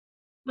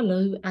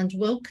Hello and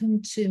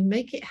welcome to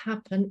Make It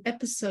Happen,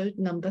 episode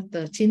number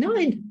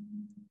 39.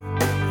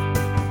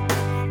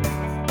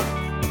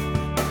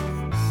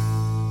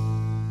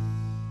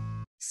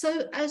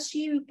 So as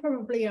you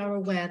probably are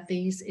aware,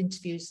 these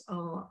interviews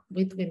are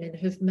with women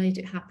who've made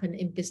it happen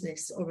in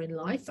business or in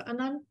life.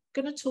 And I'm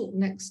going to talk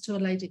next to a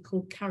lady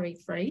called Carrie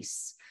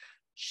Frais.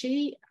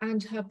 She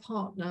and her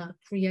partner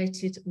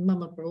created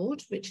Mum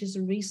Abroad, which is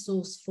a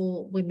resource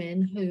for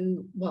women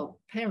who,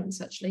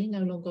 parents actually,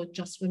 no longer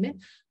just women,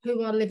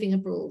 who are living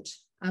abroad.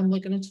 And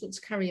we're going to talk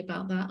to Carrie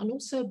about that. And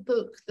also a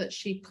book that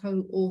she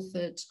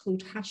co-authored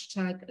called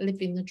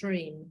 #Living the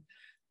Dream.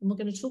 And we're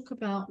going to talk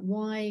about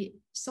why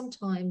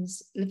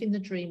sometimes living the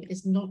dream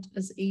is not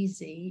as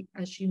easy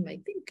as you may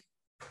think.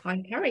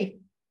 Hi,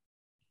 Carrie.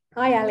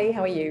 Hi, Ali.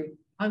 How are you?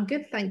 I'm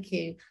good, thank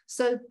you.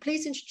 So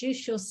please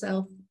introduce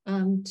yourself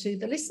to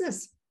the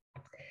listeners.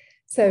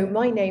 So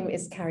my name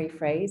is Carrie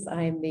Frais.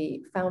 I am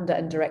the founder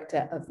and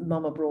director of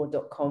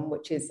mumabroad.com,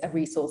 which is a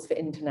resource for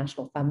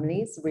international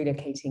families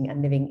relocating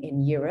and living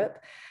in Europe.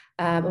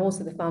 I'm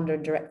also the founder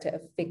and director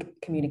of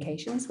Fig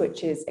Communications,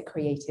 which is a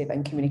creative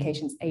and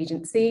communications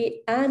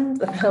agency, and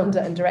the founder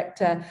and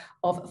director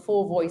of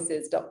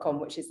forvoices.com,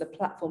 which is the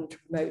platform to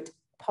promote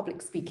public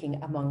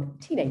speaking among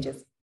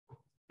teenagers.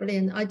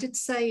 Brilliant. I did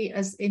say,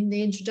 as in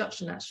the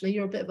introduction, actually,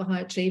 you're a bit of a high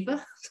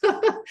achiever.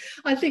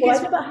 I'm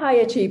not a high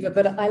achiever,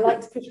 but I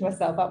like to push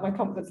myself out my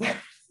comfort zone.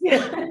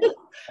 Yeah.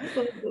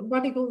 Well,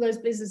 running all those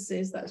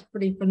businesses, that's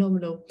pretty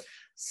phenomenal.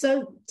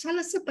 So tell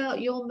us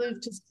about your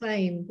move to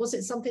Spain. Was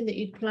it something that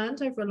you'd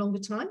planned over a longer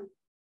time?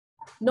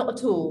 Not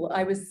at all.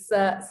 I was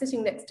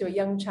sitting next to a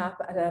young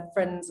chap at a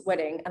friend's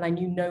wedding, and I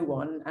knew no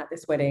one at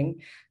this wedding.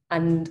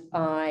 And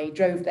I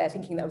drove there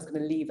thinking that I was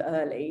going to leave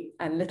early.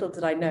 And little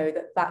did I know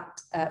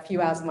that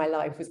few hours of my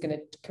life was going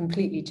to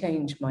completely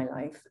change my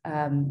life.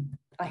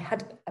 I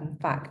had, in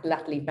fact,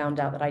 latterly found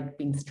out that I'd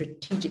been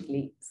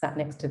strategically sat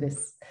next to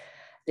this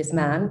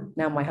man,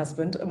 now my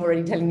husband. I'm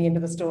already telling the end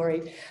of the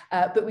story.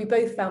 But we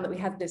both found that we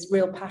had this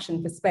real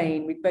passion for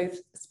Spain. We both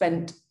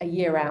spent a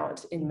year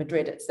out in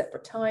Madrid at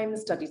separate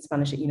times, studied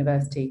Spanish at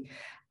university.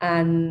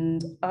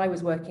 And I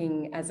was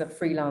working as a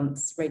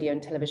freelance radio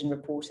and television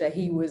reporter.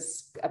 He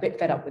was a bit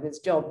fed up with his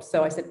job.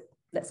 So I said,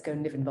 let's go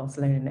and live in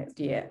Barcelona next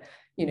year,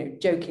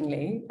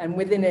 jokingly. And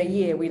within a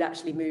year, we'd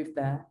actually moved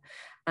there.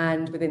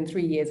 And within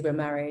 3 years, we're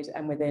married.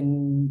 And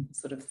within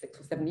sort of 6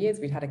 or 7 years,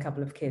 we'd had a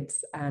couple of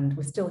kids. And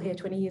we're still here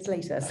 20 years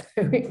later. So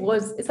it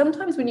was,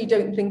 sometimes when you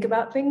don't think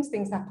about things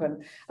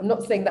happen. I'm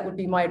not saying that would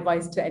be my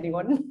advice to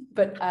anyone,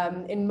 but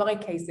in my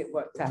case, it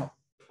worked out.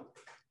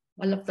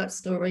 I love that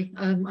story.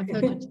 I've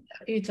heard it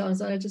a few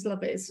times. I just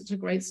love it. It's such a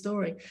great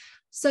story.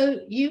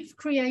 So you've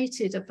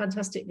created a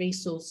fantastic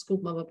resource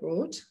called Mum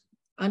Abroad.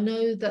 I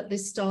know that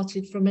this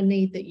started from a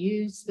need that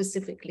you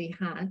specifically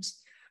had,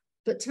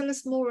 but tell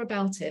us more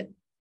about it.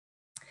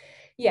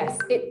 Yes,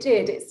 it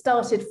did. It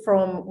started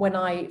from when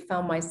I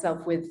found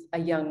myself with a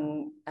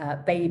young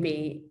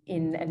baby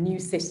in a new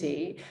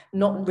city,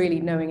 not really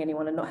knowing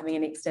anyone and not having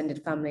any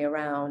extended family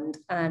around.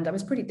 And I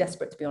was pretty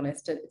desperate, to be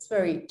honest. It's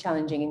very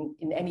challenging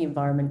in any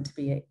environment to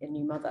be a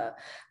new mother.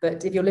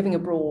 But if you're living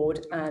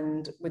abroad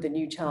and with a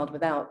new child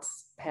without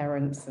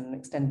parents and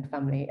extended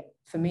family,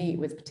 for me, it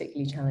was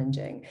particularly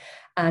challenging.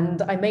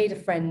 And I made a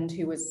friend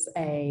who was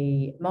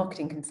a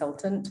marketing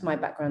consultant. My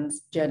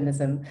background's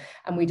journalism.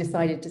 And we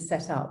decided to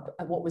set up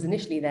what was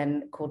initially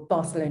then called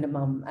Barcelona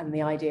Mum. And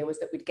the idea was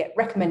that we'd get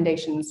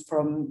recommendations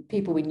from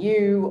people we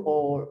knew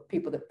or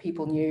people that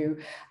people knew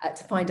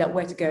to find out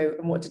where to go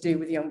and what to do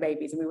with young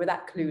babies. And we were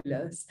that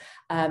clueless.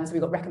 So we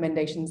got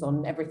recommendations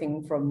on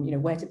everything from,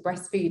 where to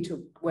breastfeed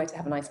to where to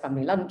have a nice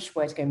family lunch,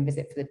 where to go and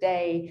visit for the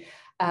day.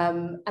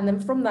 And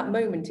then from that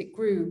moment, it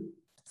grew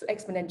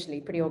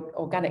exponentially, pretty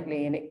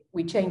organically, and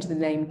we changed the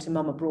name to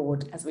Mum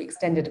Abroad as we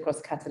extended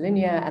across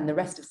Catalonia and the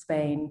rest of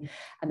Spain.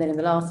 And then in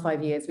the last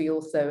 5 years, we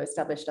also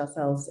established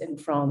ourselves in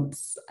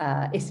France,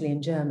 Italy,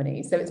 and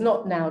Germany. So it's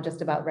not now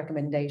just about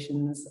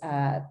recommendations.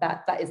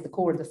 That is the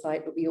core of the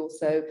site, but we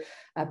also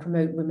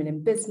promote women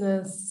in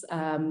business.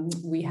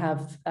 We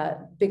have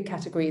big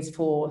categories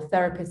for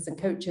therapists and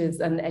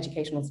coaches and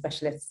educational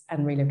specialists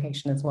and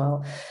relocation as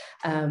well.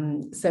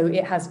 So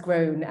it has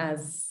grown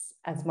as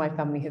my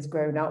family has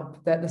grown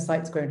up, the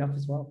site's grown up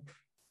as well.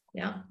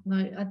 Yeah,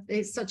 no,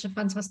 it's such a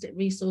fantastic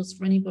resource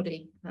for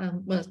anybody,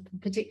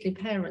 particularly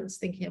parents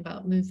thinking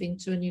about moving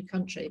to a new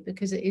country,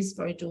 because it is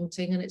very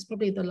daunting and it's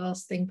probably the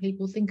last thing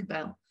people think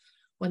about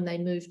when they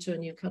move to a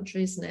new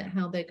country, isn't it?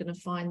 How they're going to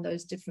find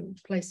those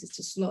different places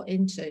to slot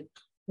into.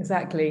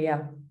 Exactly,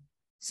 yeah.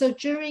 So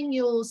during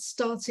your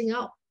starting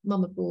up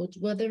Mum Abroad,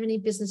 were there any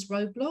business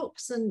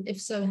roadblocks? And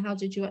if so, how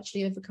did you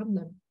actually overcome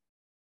them?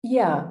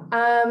 Yeah,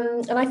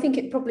 and I think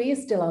it probably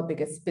is still our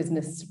biggest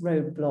business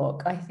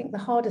roadblock. I think the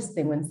hardest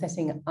thing when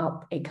setting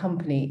up a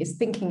company is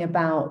thinking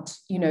about,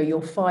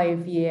 your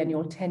 5-year and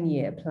your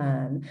 10-year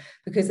plan,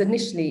 because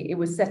initially it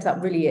was set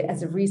up really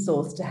as a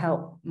resource to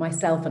help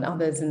myself and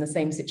others in the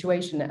same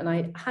situation. And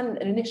I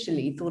hadn't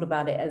initially thought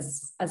about it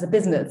as a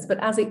business,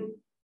 but as it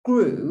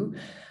grew,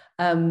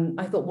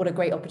 I thought, what a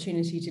great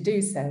opportunity to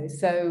do so.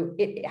 So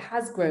it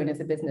has grown as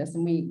a business,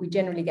 and we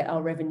generally get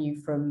our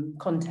revenue from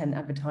content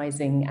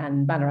advertising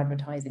and banner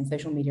advertising,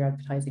 social media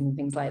advertising, and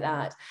things like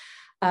that.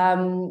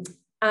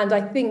 And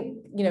I think,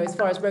 as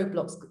far as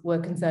roadblocks were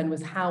concerned,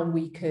 was how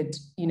we could,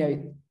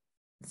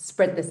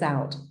 spread this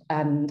out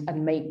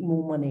and make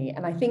more money.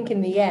 And I think in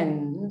the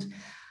end,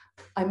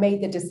 I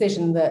made the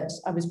decision that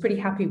I was pretty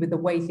happy with the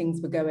way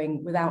things were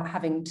going without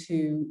having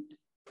to,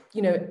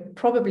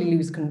 probably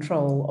lose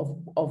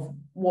control of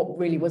what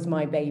really was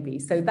my baby.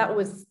 So that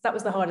was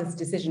the hardest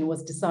decision,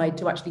 was decide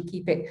to actually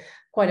keep it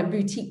quite a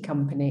boutique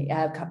company,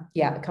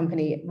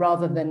 company,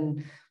 rather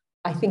than,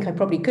 I think I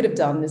probably could have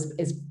done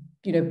is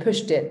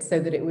pushed it so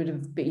that it would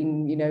have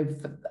been,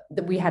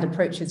 that we had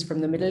approaches from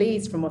the Middle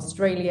East, from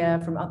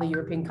Australia, from other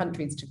European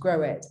countries to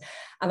grow it.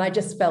 And I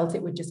just felt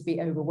it would just be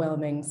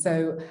overwhelming.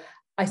 So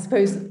I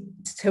suppose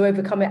to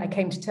overcome it, I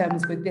came to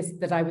terms with this,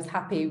 that I was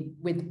happy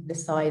with the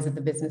size of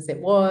the business it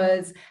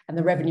was and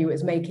the revenue it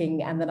was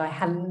making, and that I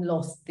hadn't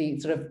lost the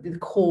sort of the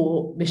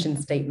core mission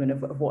statement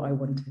of what I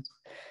wanted.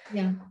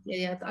 Yeah.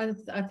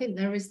 I think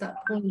there is that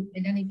point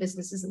in any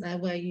business, isn't there,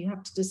 where you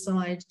have to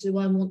decide, do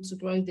I want to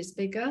grow this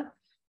bigger,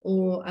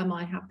 or am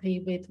I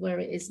happy with where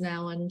it is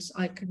now, and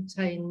I can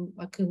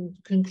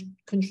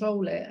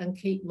control it and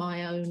keep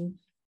my own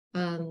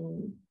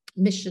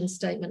mission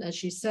statement,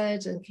 as you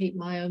said, and keep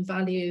my own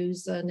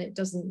values, and it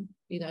doesn't,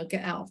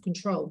 get out of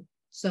control.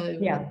 So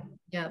I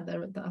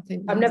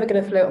think I'm never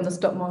going to float on the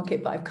stock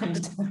market, but I've come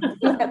to terms.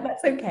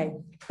 That's okay.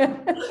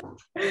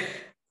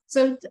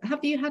 So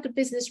have you had a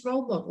business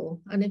role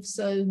model, and if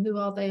so, who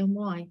are they and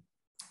why?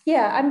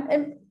 Yeah,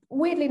 and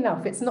weirdly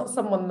enough, it's not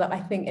someone that I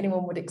think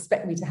anyone would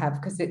expect me to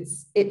have, because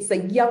it's a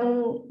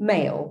young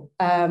male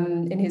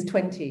in his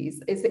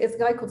 20s. It's a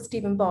guy called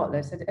Stephen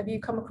Bartlett. Have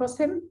you come across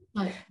him?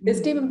 No.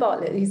 Stephen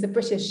Bartlett, he's a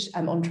British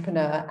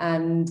entrepreneur,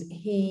 and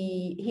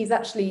he's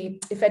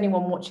actually, if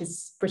anyone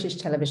watches British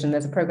television,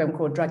 there's a program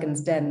called Dragon's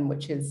Den,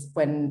 which is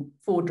when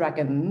 4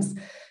 dragons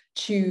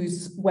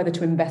choose whether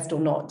to invest or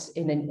not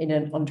in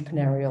an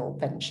entrepreneurial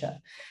venture.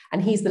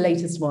 And he's the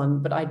latest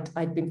one, but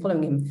I'd been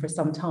following him for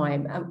some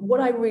time. And what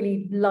I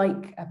really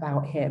like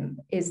about him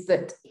is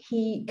that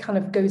he kind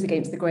of goes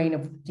against the grain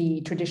of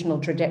the traditional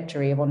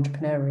trajectory of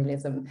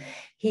entrepreneurialism.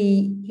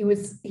 He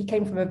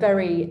came from a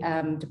very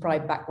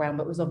deprived background,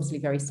 but was obviously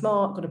very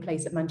smart, got a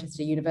place at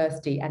Manchester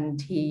University,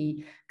 and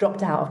he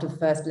dropped out after the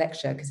first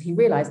lecture because he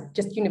realized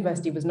just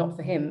university was not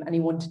for him, and he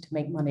wanted to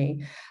make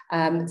money.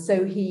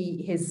 So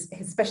his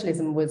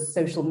specialism was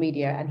social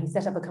media, and he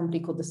set up a company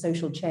called The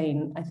Social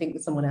Chain, I think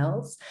with someone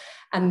else.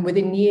 And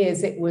within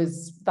years, it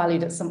was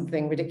valued at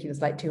something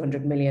ridiculous like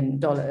 $200 million.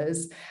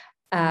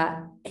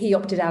 He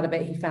opted out of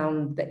it. He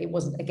found that it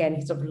wasn't, again,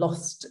 he sort of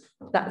lost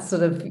that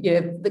sort of,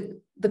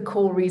 the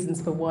core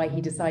reasons for why he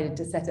decided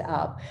to set it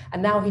up.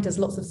 And now he does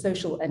lots of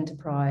social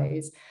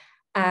enterprise.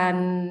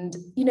 And,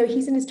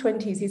 he's in his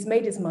 20s, he's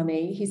made his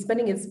money, he's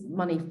spending his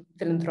money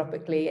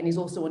philanthropically, and he's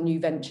also on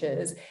new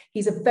ventures.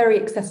 He's a very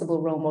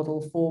accessible role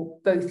model for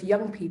both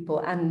young people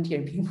and,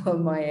 people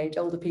my age,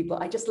 older people.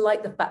 I just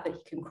like the fact that he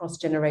can cross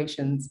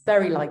generations,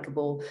 very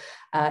likable.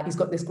 He's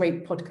got this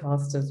great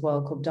podcast as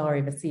well called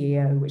Diary of a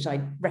CEO, which I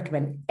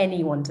recommend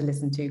anyone to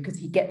listen to, because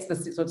he gets the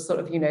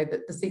sort of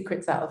the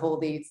secrets out of all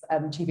these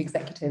chief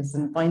executives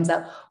and finds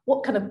out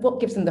what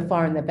gives them the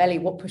fire in their belly,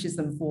 what pushes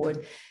them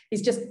forward.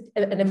 He's just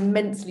an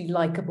immensely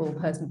likable,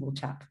 personable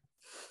chap.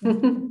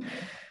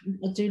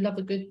 I do love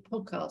a good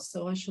podcast,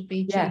 so I shall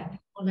be checking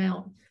one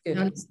out. I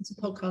listen to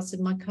podcasts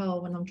in my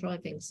car when I'm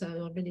driving,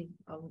 so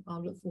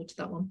I'll look forward to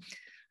that one.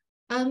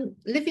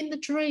 Living the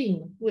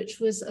Dream,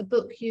 which was a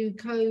book you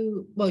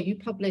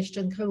published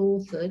and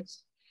co-authored.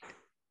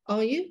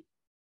 Are you?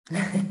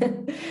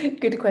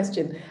 Good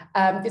question.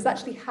 It's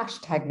actually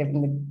hashtag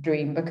Living the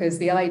Dream, because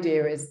the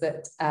idea is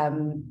that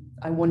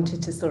I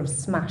wanted to sort of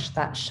smash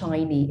that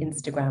shiny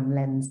Instagram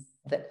lens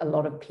that a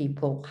lot of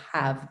people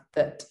have,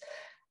 that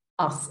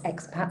us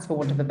expats, for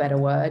want of a better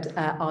word,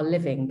 are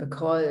living,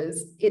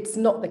 because it's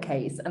not the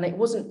case. And it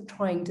wasn't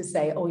trying to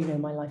say,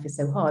 my life is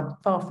so hard.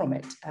 Far from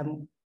it.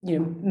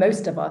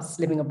 Most of us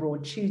living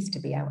abroad choose to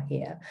be out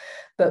here.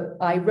 But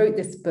I wrote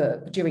this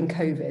book during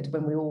COVID,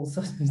 when we all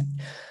sort of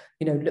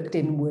looked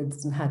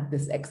inwards and had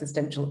this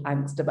existential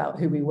angst about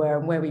who we were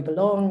and where we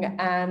belong.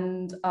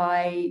 And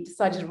I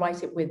decided to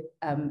write it with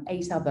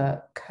 8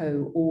 other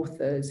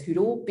co-authors who'd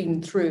all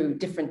been through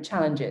different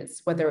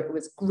challenges, whether it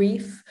was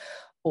grief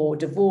or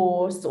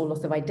divorce or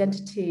loss of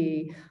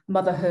identity,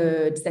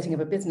 motherhood, setting up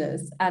a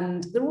business.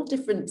 And they're all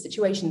different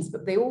situations,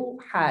 but they all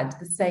had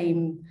the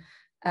same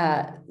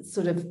the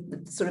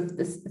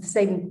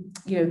same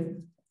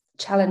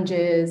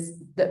challenges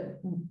that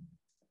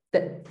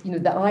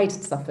I'd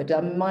suffered.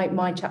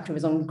 My chapter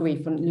was on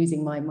grief and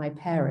losing my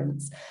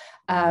parents,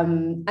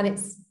 and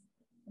it's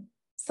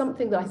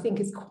something that I think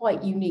is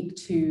quite unique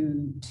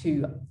to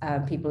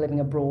people living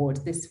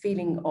abroad. This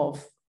feeling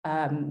of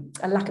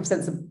a lack of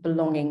sense of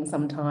belonging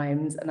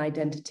sometimes, an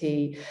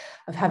identity,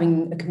 of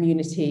having a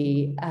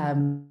community,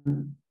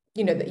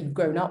 that you've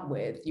grown up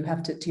with. You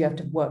have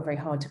to work very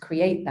hard to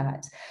create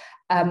that.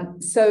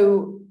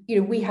 So,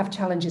 we have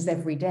challenges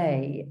every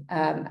day,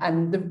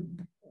 and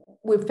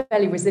we're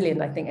fairly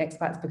resilient, I think,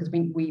 expats, because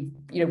we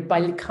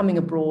by coming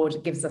abroad,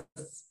 it gives us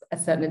a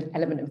certain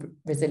element of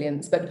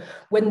resilience. But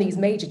when these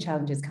major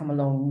challenges come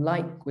along,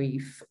 like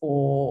grief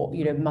or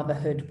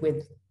motherhood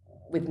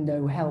with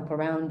no help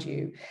around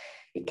you,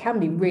 it can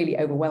be really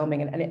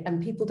overwhelming,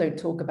 and people don't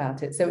talk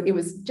about it. So it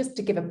was just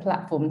to give a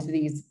platform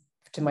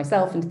to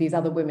myself and to these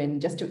other women,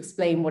 just to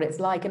explain what it's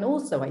like. And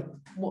also,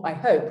 what I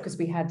hope, because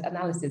we had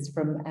analysis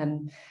from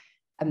an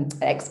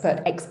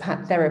expert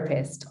expat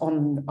therapist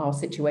on our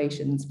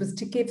situations, was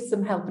to give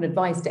some help and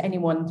advice to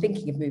anyone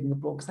thinking of moving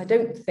abroad, because I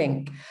don't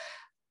think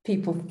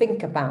people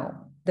think about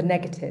the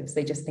negatives.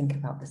 They just think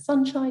about the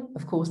sunshine.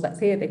 Of course, that's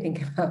here. They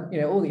think about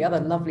all the other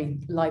lovely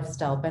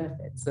lifestyle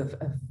benefits of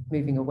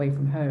moving away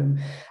from home.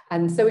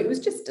 And so it was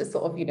just a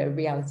sort of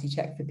reality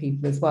check for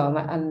people as well.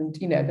 And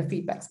the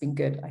feedback's been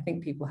good. I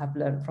think people have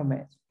learned from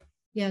it.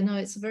 Yeah, no,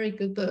 it's a very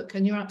good book,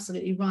 and you're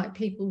absolutely right.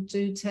 People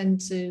do tend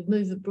to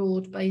move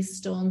abroad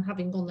based on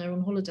having gone there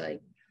on holiday.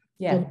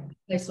 Yeah.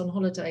 Based on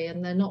holiday,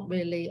 and they're not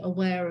really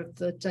aware of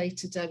the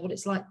day-to-day, what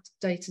it's like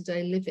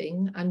day-to-day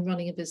living and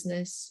running a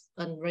business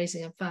and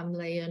raising a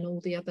family and all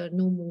the other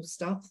normal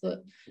stuff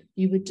that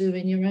you would do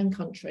in your own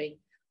country.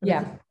 And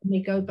yeah. When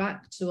we go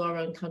back to our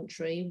own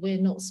country,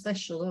 we're not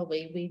special, are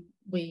we? We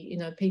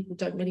people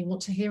don't really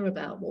want to hear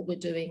about what we're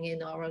doing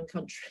in our own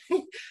country.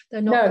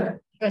 They're not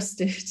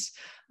interested.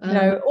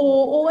 No,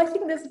 or I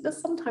think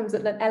there's sometimes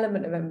an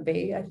element of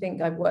envy. I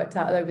think I've worked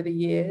out over the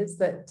years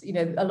that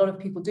a lot of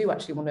people do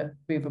actually want to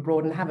move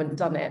abroad and haven't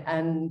done it,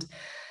 and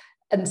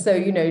so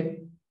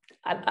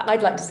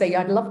I'd like to say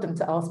I'd love them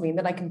to ask me, and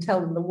then I can tell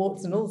them the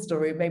warts and all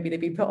story. Maybe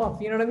they'd be put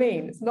off. You know what I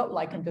mean? It's not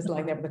like I'm just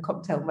lying there with a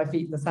cocktail with my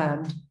feet in the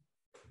sand.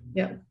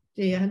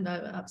 Yeah,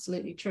 no,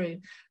 absolutely true.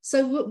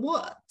 So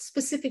what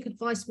specific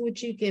advice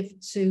would you give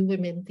to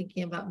women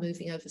thinking about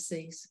moving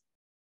overseas?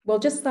 Well,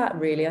 just that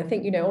really. I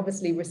think,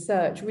 obviously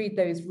research, read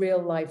those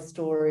real life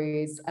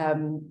stories,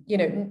 know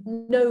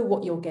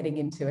what you're getting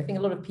into. I think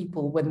a lot of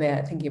people, when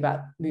they're thinking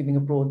about moving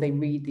abroad, they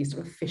read these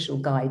sort of official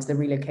guides, the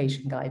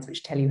relocation guides,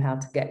 which tell you how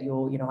to get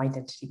your,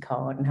 identity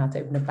card and how to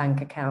open a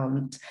bank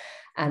account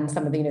and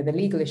some of the, the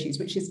legal issues,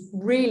 which is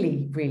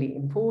really, really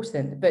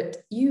important.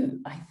 But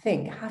you, I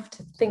think, have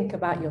to think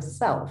about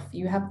yourself.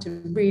 You have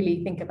to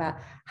really think about,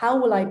 how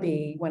will I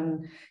be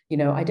when,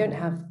 I don't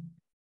have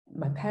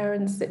my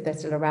parents, they're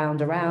still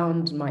around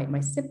my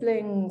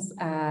siblings,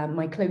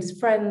 my close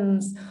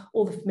friends,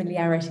 all the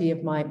familiarity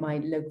of my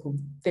local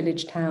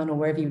village, town, or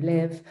wherever you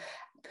live.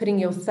 Putting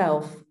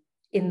yourself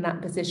in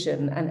that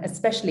position, and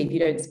especially if you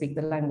don't speak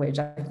the language.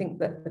 I think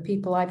that the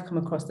people I've come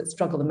across that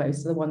struggle the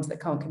most are the ones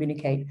that can't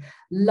communicate.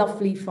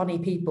 Lovely, funny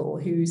people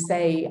who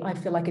say, I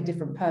feel like a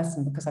different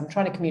person because I'm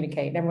trying to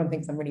communicate, and everyone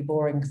thinks I'm really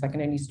boring because I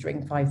can only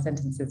string 5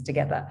 sentences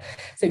together.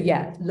 So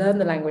yeah, learn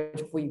the language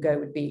before you go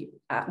would be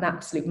an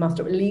absolute must,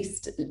 or at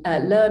least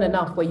learn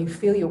enough where you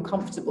feel you're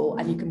comfortable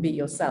and you can be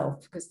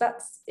yourself, because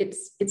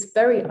it's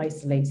very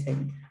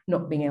isolating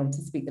not being able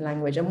to speak the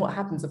language. And what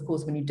happens, of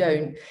course, when you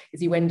don't,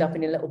 is you end up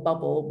in a little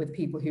bubble with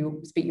people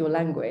who speak your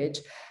language,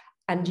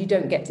 and you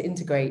don't get to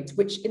integrate,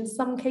 which in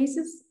some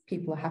cases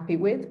people are happy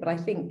with. But I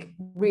think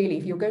really,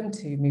 if you're going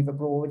to move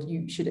abroad,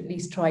 you should at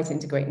least try to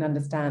integrate and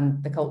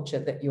understand the culture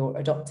that you're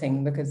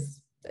adopting,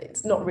 because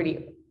it's not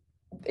really,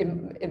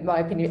 in my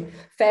opinion,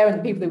 fair on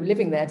the people who are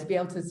living there to be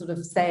able to sort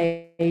of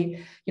say,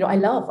 I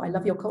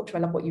love your culture,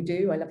 I love what you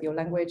do, I love your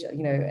language,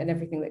 and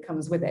everything that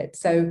comes with it.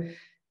 So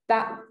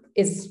that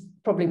is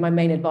probably my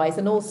main advice.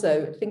 And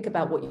also think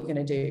about what you're going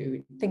to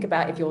do. Think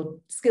about if your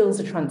skills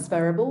are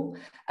transferable.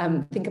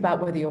 Think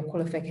about whether your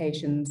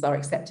qualifications are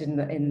accepted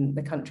in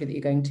the country that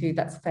you're going to.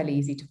 That's fairly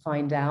easy to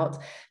find out.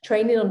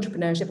 Train in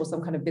entrepreneurship or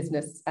some kind of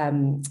business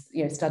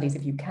studies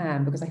if you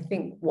can, because I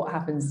think what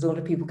happens is a lot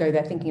of people go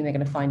there thinking they're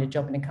going to find a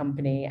job in a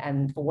company,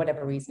 and for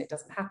whatever reason it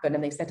doesn't happen,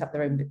 and they set up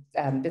their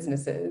own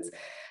businesses.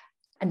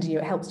 And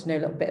it helps to know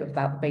a little bit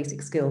about basic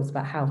skills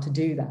about how to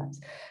do that.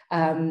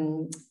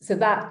 So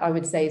that, I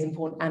would say, is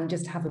important, and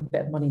just have a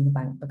bit of money in the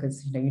bank,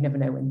 because you never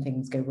know when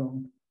things go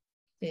wrong.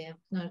 Yeah,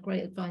 no,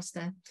 great advice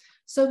there.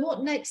 So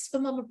what next for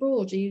Mum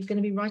Abroad? Are you going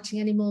to be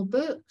writing any more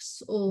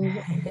books, or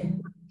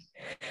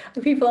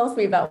people ask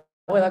me about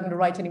whether I'm going to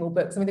write any more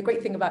books. I mean, the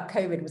great thing about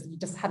COVID was you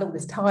just had all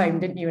this time,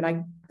 didn't you? And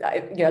I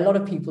a lot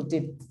of people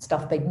did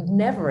stuff they'd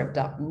never have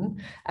done.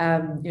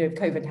 If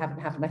COVID hadn't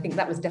happened, I think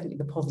that was definitely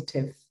the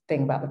positive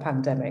thing about the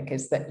pandemic,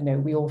 is that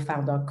we all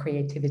found our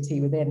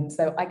creativity within.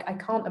 So I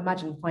can't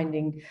imagine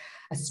finding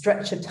a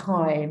stretch of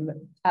time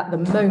at the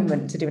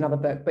moment to do another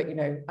book, but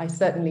I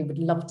certainly would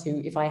love to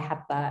if I had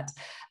that.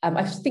 I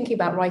was thinking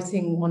about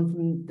writing one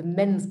from the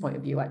men's point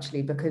of view,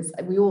 actually, because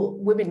we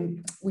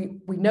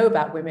know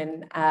about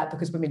women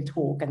because women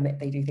talk, and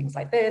they do things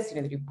like this,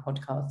 they do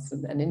podcasts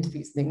and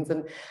interviews and things,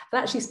 and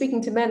actually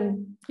speaking to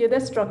men, they're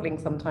struggling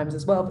sometimes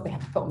as well, but they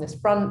have to put on this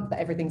front that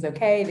everything's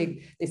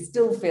okay. They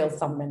still feel,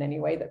 some men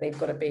anyway, that they've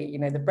got to be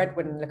the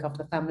breadwinner and look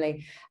after the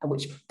family, and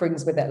which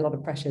brings with it a lot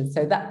of pressures.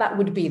 So that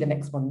would be the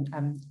next one,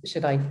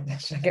 should I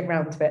get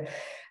round to it.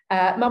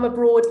 Mum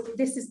Abroad,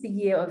 this is the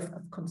year of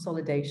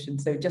consolidation.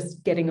 So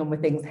just getting on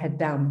with things head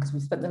down, because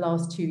we've spent the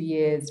last 2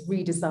 years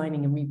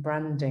redesigning and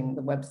rebranding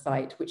the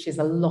website, which is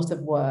a lot of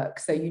work.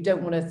 So you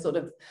don't want to sort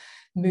of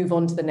move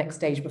on to the next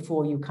stage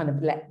before you kind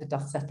of let the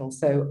dust settle.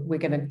 So we're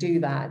going to do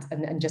that,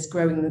 and just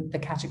growing the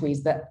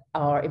categories that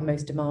are in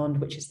most demand,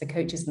 which is the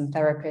coaches and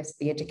therapists,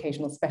 the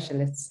educational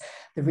specialists,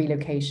 the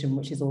relocation,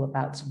 which is all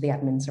about sort of the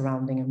admin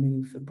surrounding a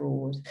move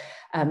abroad.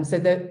 So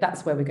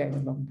that's where we're going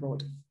with Mum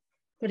Abroad.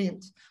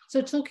 Brilliant.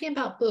 So talking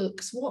about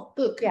books, what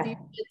book have you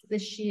read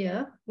this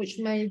year which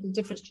made a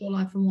difference to your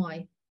life, and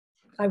why?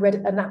 I read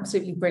an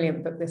absolutely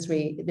brilliant book this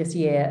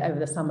year over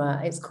the summer.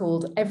 It's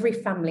called Every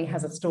Family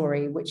Has a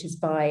Story, which is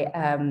by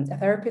a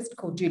therapist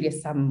called Julia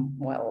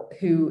Samuel,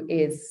 who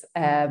is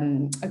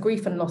a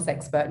grief and loss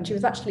expert. And she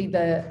was actually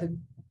the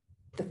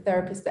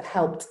therapist that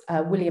helped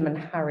William and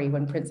Harry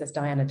when Princess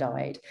Diana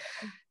died.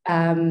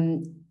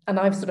 And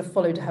I've sort of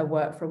followed her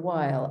work for a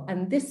while.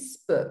 And this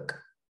book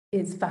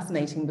is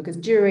fascinating because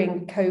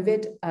during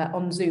COVID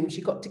on Zoom,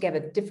 she got together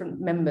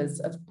different members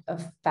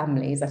of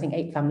families, I think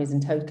 8 families in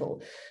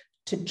total,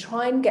 to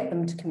try and get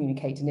them to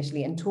communicate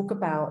initially and talk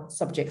about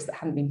subjects that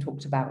hadn't been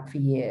talked about for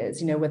years,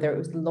 you know, whether it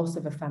was the loss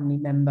of a family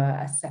member,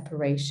 a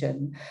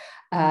separation,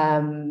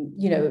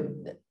 you know,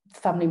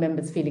 family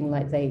members feeling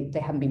like they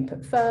hadn't been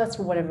put first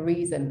for whatever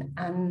reason.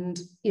 And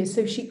you know,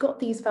 so she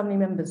got these family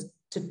members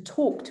to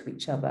talk to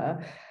each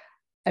other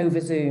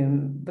over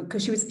Zoom,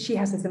 because she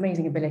has this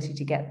amazing ability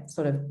to get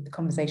sort of the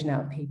conversation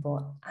out of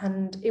people.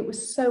 And it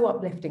was so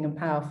uplifting and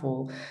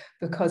powerful,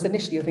 because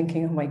initially you're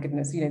thinking, oh my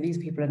goodness, you know, these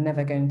people are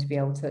never going to be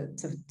able to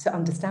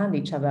understand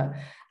each other.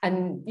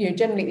 And, you know,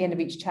 generally at the end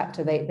of each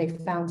chapter, they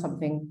found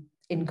something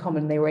in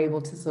common. They were able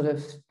to sort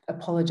of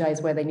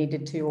apologize where they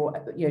needed to,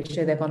 or, you know,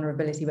 show their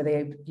vulnerability where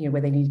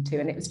they needed to.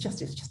 And it's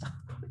just a,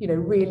 you know,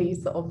 really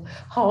sort of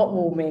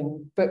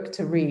heartwarming book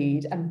to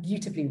read, and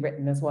beautifully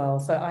written as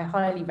well. So I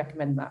highly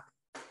recommend that.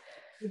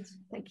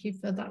 Thank you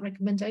for that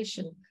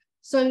recommendation.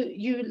 So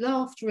you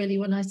laughed really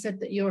when I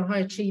said that you're a high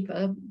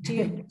achiever. Do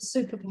you have a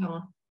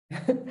superpower?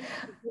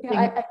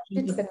 I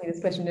did send me this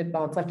question in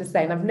advance, I have to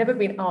say, and I've never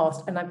been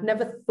asked, and I've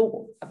never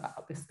thought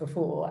about this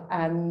before.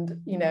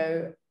 And, you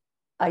know,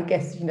 I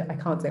guess, you know, I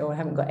can't say, oh, I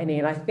haven't got any.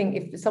 And I think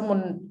if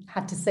someone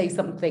had to say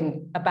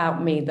something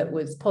about me that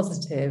was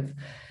positive,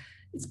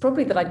 it's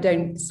probably that I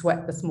don't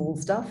sweat the small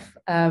stuff.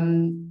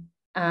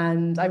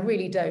 And I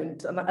really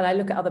don't. And I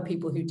look at other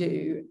people who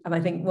do, and I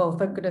think, well,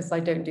 thank goodness I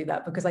don't do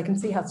that, because I can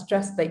see how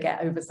stressed they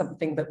get over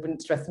something that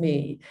wouldn't stress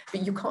me.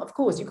 But you can't, of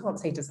course, you can't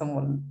say to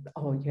someone,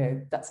 oh, you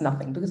know, that's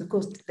nothing, because of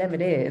course to them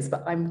it is.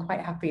 But I'm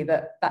quite happy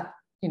that,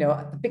 you know,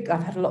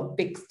 I've had a lot of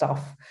big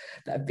stuff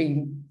that have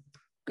been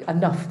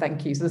enough,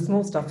 thank you. So the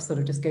small stuff sort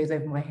of just goes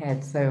over my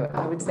head. So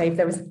I would say if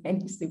there was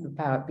any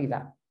superpower, it'd be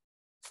that.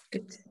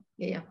 Good.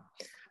 Yeah.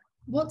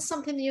 What's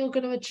something that you're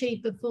going to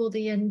achieve before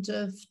the end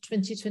of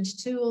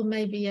 2022, or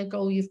maybe a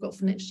goal you've got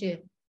for next year?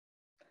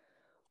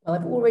 Well,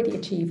 I've already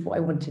achieved what I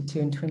wanted to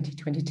in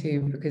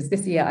 2022, because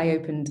this year I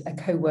opened a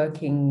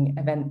co-working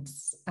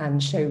events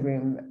and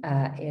showroom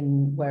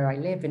in where I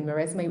live in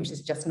Maresme, which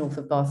is just north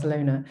of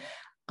Barcelona.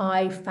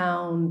 I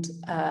found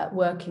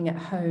working at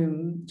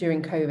home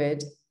during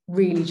COVID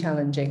really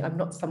challenging. I'm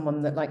not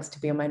someone that likes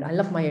to be on my own. I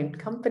love my own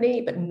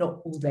company, but not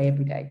all day,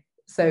 every day.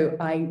 So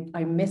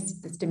I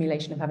missed the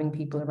stimulation of having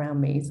people around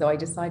me. So I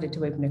decided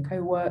to open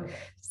a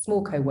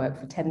small co-work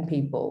for 10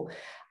 people.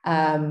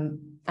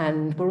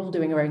 And we're all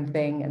doing our own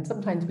thing. And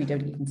sometimes we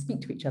don't even speak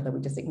to each other. We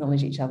just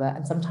acknowledge each other.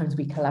 And sometimes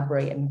we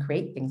collaborate and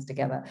create things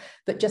together.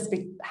 But just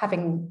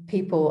having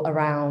people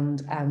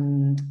around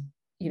and,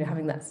 you know,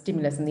 having that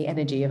stimulus and the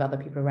energy of other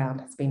people around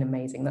has been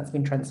amazing. That's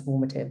been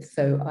transformative.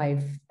 So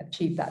I've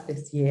achieved that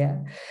this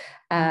year.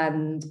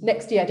 And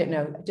next year, I don't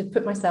know, just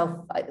put myself,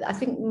 I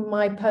think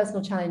my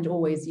personal challenge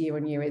always year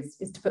on year is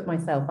to put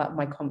myself out of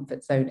my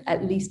comfort zone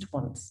at least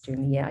once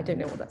during the year. I don't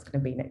know what that's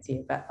going to be next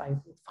year, but I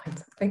will find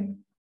something.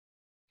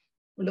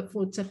 We'll look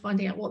forward to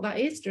finding out what that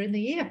is during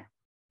the year.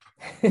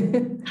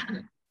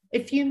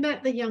 If you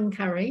met the young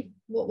Carrie,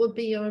 what would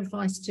be your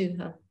advice to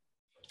her?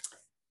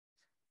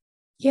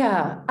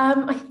 Yeah,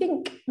 I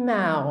think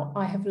now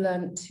I have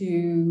learned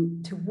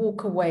to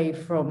walk away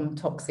from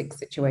toxic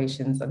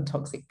situations and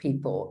toxic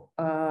people.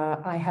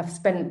 I have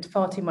spent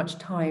far too much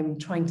time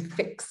trying to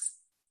fix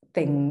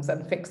things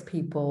and fix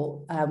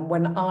people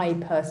when I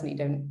personally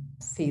don't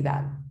see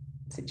that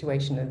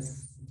situation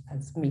as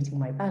meeting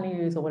my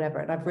values or whatever.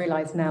 And I've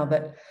realized now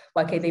that,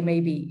 well, okay, they may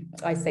be,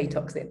 I say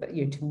toxic, but,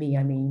 you know, to me,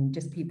 I mean,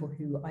 just people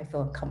who I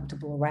feel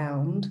comfortable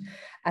around.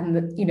 And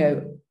that, you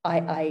know,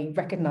 I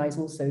recognize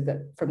also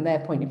that from their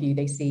point of view,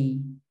 they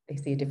see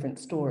a different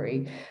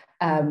story.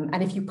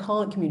 And if you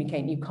can't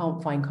communicate and you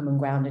can't find common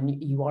ground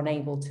and you are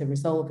unable to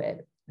resolve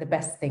it, the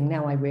best thing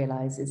now I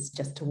realize is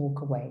just to walk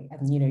away.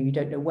 And, you know, you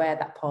don't know where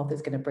that path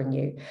is going to bring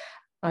you.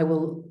 I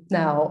will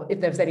now, if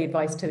there's any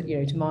advice to, you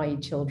know, to my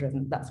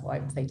children, that's what I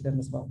would say to them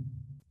as well.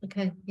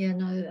 Okay, yeah,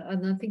 no,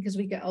 and I think as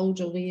we get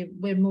older,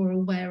 we're more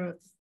aware of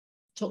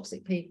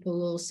toxic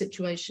people or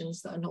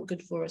situations that are not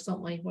good for us,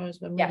 aren't we?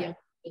 Whereas when we're young,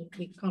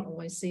 we can't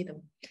always see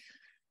them.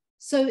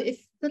 So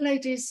if the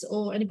ladies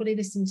or anybody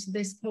listening to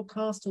this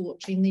podcast or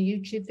watching the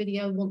YouTube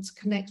video want to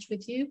connect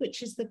with you,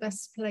 which is the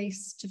best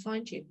place to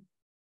find you?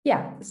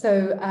 Yeah,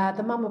 so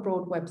the Mum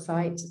Abroad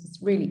website is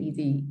really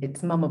easy.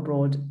 It's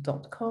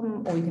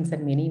mumabroad.com, or you can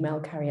send me an email,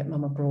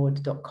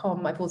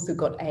 carrie@mumabroad.com. I've also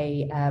got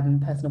a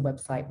personal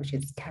website, which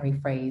is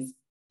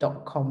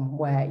carriefrais.com,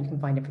 where you can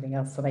find everything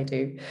else that I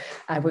do.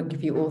 I won't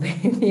give you all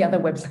the other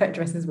website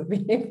addresses, would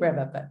be here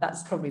forever, but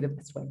that's probably the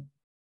best way.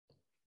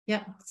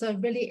 Yeah, so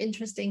really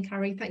interesting,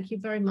 Carrie. Thank you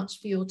very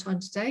much for your time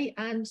today.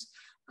 And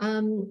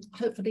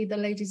hopefully the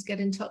ladies get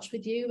in touch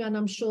with you, and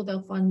I'm sure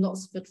they'll find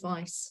lots of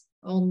advice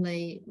on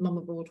the Mum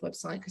Abroad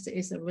website, because it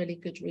is a really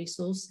good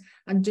resource.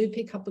 And do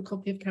pick up a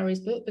copy of Carrie's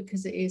book,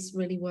 because it is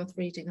really worth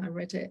reading. I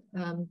read it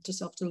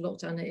just after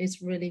lockdown. It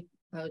is really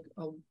a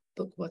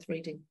book worth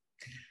reading.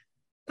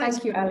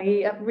 Thank you,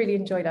 Ali. I've really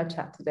enjoyed our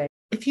chat today.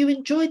 If you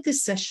enjoyed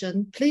this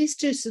session, please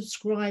do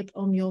subscribe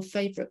on your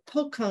favourite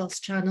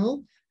podcast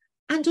channel,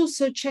 and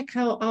also check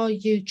out our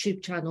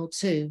YouTube channel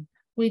too.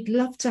 We'd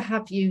love to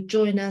have you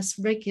join us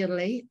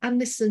regularly and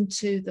listen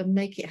to the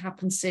Make It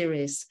Happen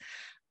series.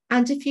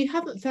 And if you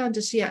haven't found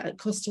us yet at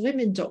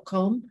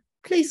costawomen.com,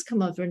 please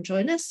come over and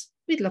join us.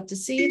 We'd love to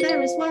see you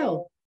there as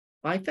well.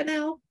 Bye for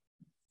now.